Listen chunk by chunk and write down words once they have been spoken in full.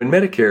When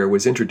Medicare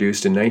was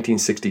introduced in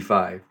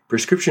 1965,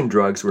 prescription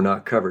drugs were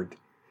not covered.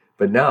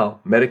 But now,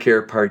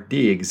 Medicare Part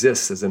D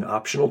exists as an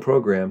optional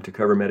program to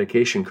cover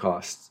medication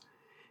costs.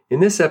 In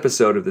this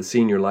episode of the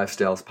Senior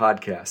Lifestyles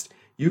Podcast,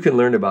 you can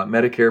learn about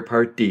Medicare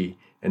Part D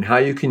and how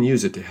you can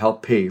use it to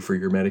help pay for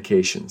your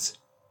medications.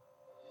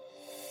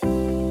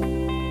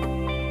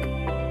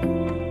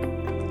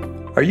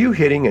 Are you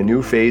hitting a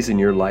new phase in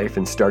your life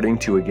and starting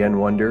to again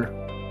wonder,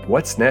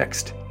 what's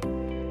next?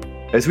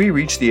 As we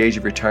reach the age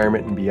of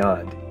retirement and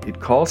beyond, it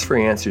calls for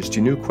answers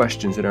to new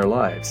questions in our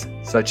lives,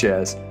 such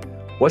as,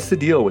 what's the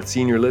deal with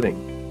senior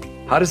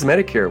living? How does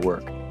Medicare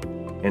work?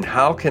 And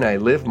how can I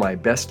live my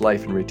best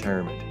life in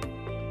retirement?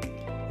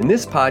 In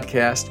this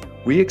podcast,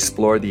 we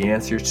explore the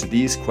answers to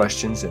these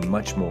questions and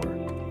much more.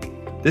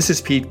 This is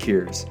Pete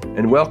Kears,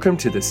 and welcome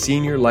to the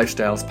Senior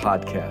Lifestyles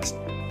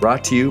Podcast,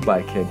 brought to you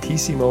by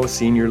Cantissimo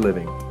Senior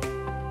Living.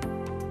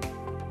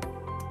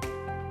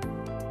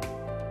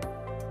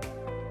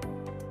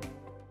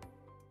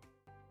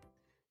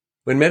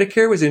 When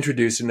Medicare was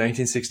introduced in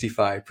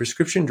 1965,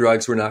 prescription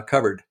drugs were not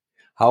covered.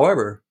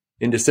 However,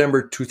 in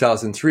December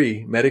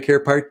 2003,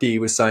 Medicare Part D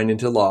was signed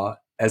into law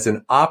as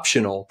an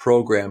optional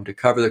program to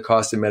cover the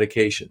cost of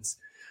medications.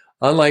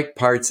 Unlike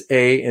Parts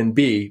A and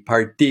B,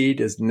 Part D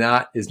is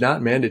not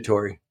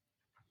mandatory.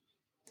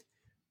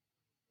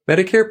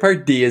 Medicare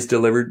Part D is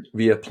delivered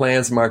via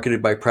plans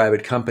marketed by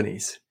private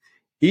companies.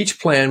 Each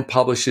plan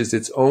publishes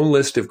its own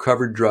list of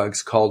covered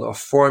drugs called a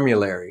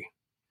formulary.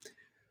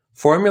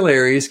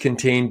 Formularies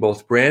contain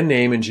both brand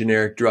name and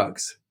generic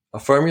drugs. A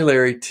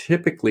formulary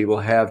typically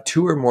will have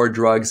 2 or more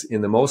drugs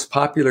in the most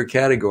popular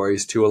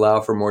categories to allow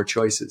for more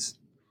choices.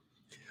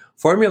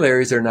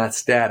 Formularies are not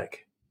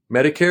static.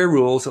 Medicare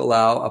rules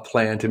allow a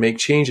plan to make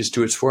changes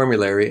to its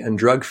formulary and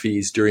drug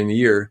fees during the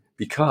year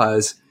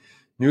because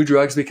new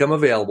drugs become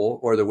available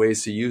or the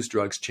ways to use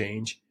drugs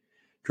change.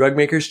 Drug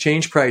makers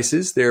change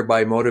prices,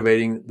 thereby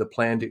motivating the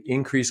plan to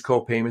increase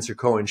co-payments or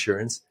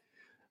co-insurance.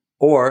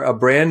 Or a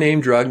brand name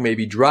drug may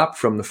be dropped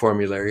from the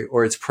formulary,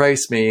 or its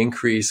price may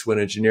increase when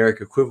a generic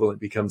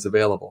equivalent becomes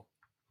available.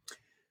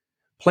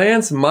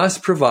 Plans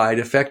must provide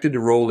affected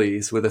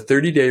enrollees with a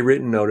 30-day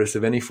written notice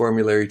of any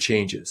formulary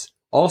changes.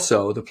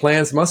 Also, the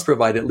plans must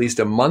provide at least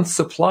a month's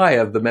supply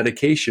of the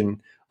medication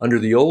under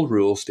the old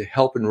rules to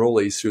help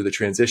enrollees through the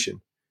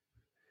transition.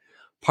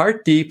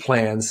 Part D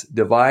plans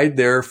divide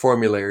their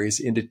formularies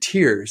into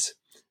tiers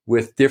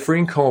with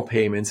differing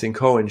co-payments and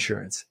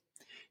co-insurance.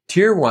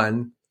 Tier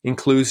 1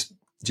 includes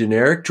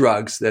generic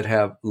drugs that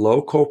have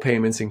low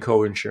co-payments and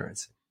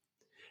co-insurance.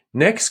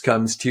 Next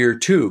comes Tier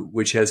 2,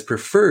 which has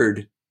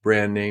preferred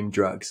brand name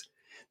drugs.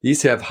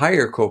 These have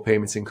higher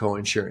co-payments and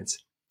co-insurance.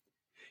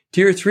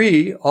 Tier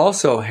 3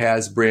 also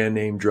has brand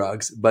name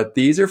drugs, but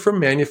these are from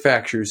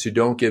manufacturers who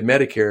don't give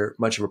Medicare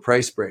much of a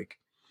price break.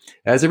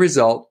 As a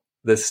result,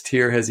 this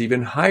tier has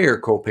even higher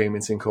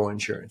co-payments and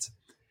co-insurance.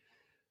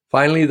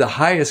 Finally, the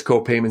highest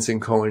co-payments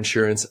and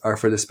co-insurance are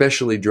for the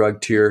specialty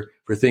drug tier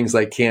for things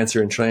like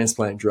cancer and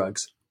transplant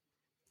drugs.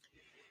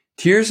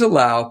 Tiers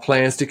allow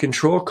plans to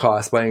control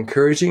costs by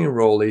encouraging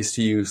enrollees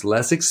to use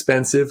less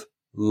expensive,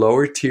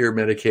 lower-tier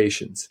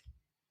medications.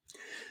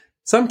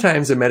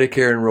 Sometimes a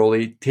Medicare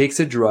enrollee takes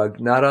a drug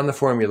not on the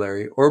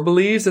formulary or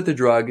believes that the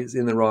drug is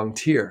in the wrong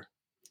tier.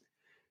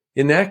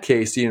 In that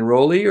case, the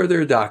enrollee or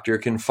their doctor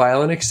can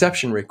file an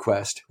exception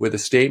request with a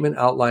statement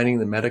outlining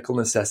the medical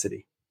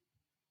necessity.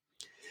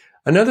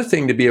 Another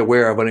thing to be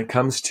aware of when it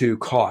comes to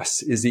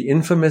costs is the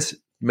infamous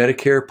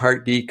Medicare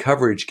Part D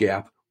coverage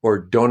gap,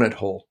 or donut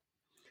hole.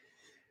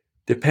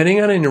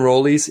 Depending on an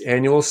enrollee's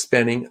annual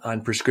spending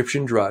on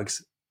prescription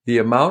drugs, the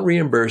amount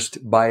reimbursed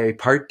by a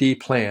Part D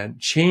plan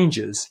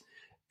changes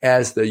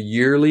as the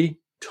yearly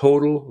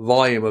total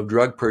volume of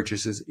drug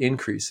purchases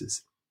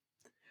increases.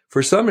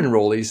 For some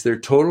enrollees, their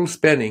total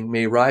spending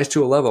may rise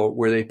to a level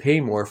where they pay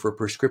more for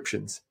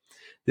prescriptions.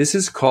 This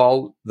is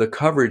called the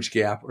coverage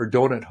gap or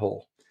donut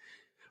hole.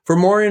 For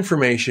more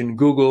information,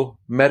 Google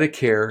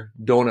Medicare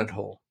donut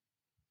hole.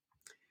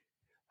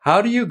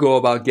 How do you go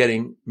about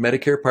getting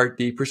Medicare Part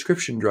D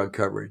prescription drug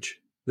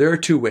coverage? There are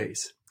 2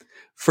 ways.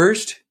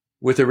 First,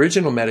 with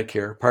original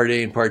Medicare, Part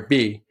A and Part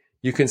B,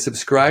 you can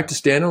subscribe to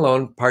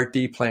standalone Part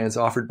D plans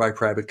offered by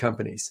private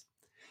companies.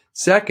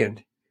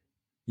 Second,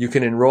 you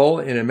can enroll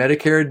in a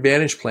Medicare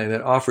Advantage plan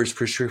that offers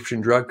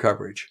prescription drug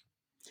coverage.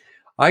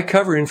 I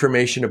cover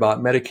information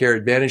about Medicare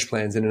Advantage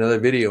plans in another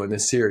video in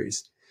this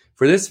series.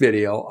 For this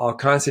video, I'll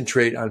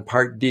concentrate on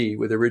Part D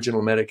with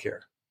original Medicare.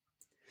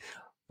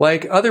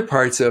 Like other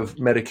parts of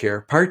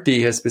Medicare, Part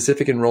D has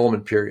specific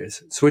enrollment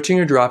periods. Switching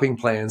or dropping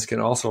plans can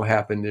also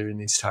happen during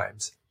these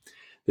times.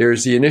 There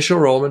is the initial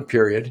enrollment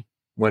period,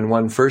 when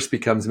one first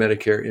becomes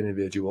Medicare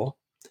individual.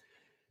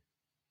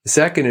 The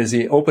second is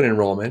the open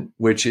enrollment,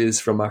 which is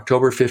from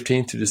October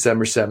 15th to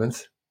December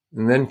 7th,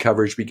 and then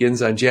coverage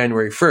begins on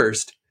January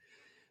 1st.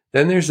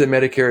 Then there's the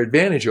Medicare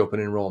Advantage open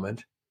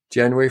enrollment,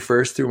 January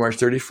 1st through March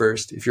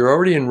 31st. If you're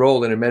already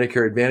enrolled in a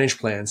Medicare Advantage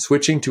plan,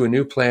 switching to a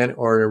new plan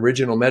or an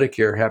original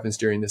Medicare happens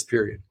during this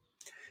period.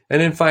 And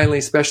then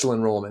finally, special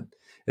enrollment.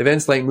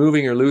 Events like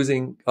moving or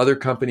losing other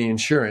company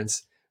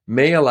insurance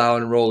may allow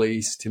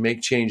enrollees to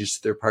make changes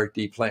to their Part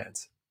D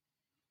plans.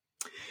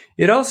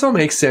 It also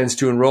makes sense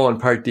to enroll in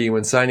Part D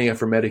when signing up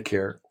for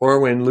Medicare or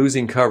when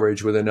losing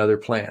coverage with another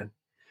plan.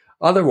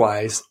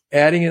 Otherwise,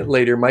 adding it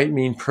later might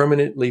mean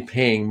permanently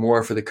paying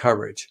more for the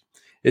coverage.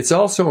 It's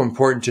also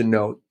important to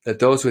note that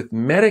those with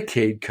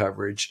Medicaid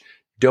coverage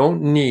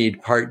don't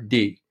need Part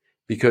D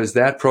because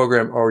that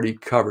program already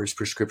covers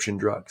prescription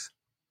drugs.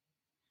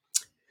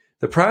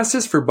 The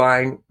process for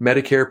buying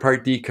Medicare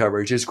Part D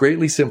coverage is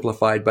greatly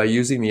simplified by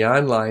using the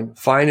online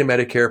Find a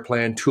Medicare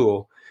Plan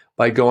tool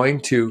by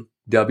going to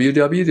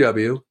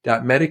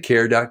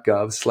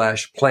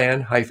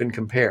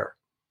www.medicare.gov/plan-compare.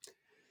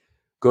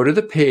 Go to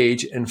the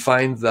page and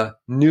find the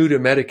New to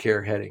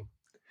Medicare heading.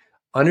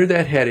 Under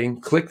that heading,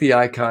 click the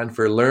icon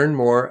for Learn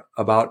More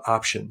About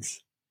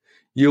Options.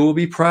 You will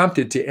be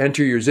prompted to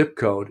enter your zip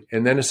code,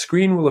 and then a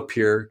screen will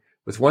appear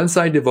with one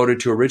side devoted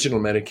to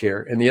Original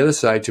Medicare and the other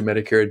side to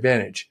Medicare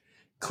Advantage.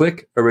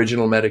 Click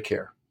Original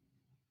Medicare.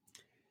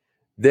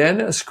 Then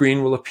a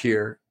screen will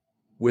appear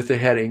with the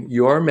heading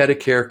Your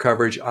Medicare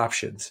Coverage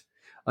Options.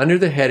 Under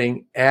the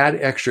heading Add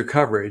Extra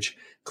Coverage,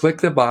 click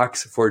the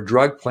box for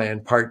Drug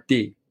Plan Part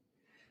D.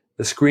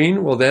 The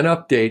screen will then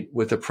update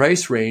with the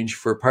price range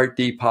for Part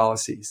D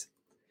policies.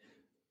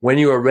 When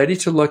you are ready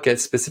to look at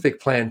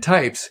specific plan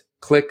types,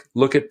 click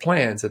Look at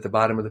Plans at the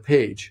bottom of the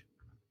page.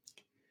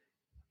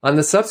 On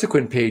the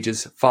subsequent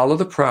pages, follow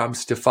the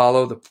prompts to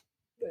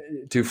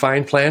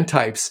find plan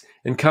types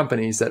and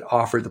companies that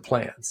offer the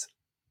plans.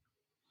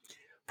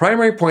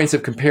 Primary points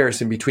of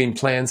comparison between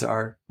plans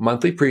are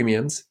monthly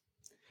premiums,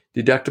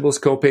 deductibles,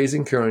 copays,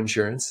 and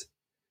co-insurance,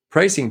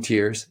 pricing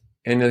tiers,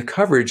 and the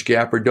coverage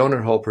gap or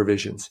donut hole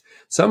provisions.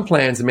 Some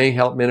plans may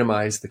help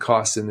minimize the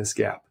costs in this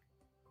gap.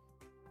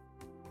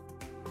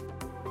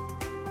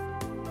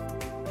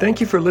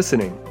 Thank you for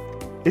listening.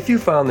 If you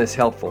found this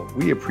helpful,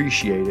 we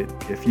appreciate it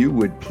if you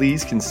would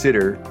please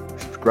consider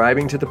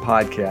subscribing to the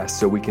podcast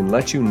so we can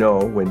let you know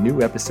when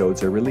new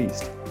episodes are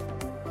released.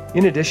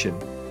 In addition,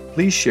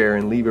 please share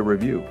and leave a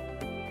review.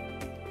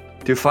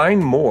 To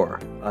find more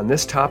on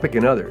this topic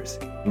and others,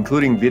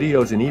 including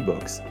videos and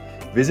ebooks,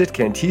 visit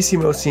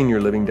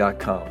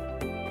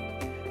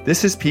cantissimoseniorliving.com.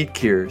 This is Pete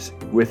Kears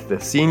with the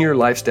Senior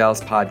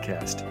Lifestyles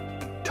Podcast.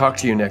 Talk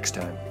to you next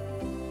time.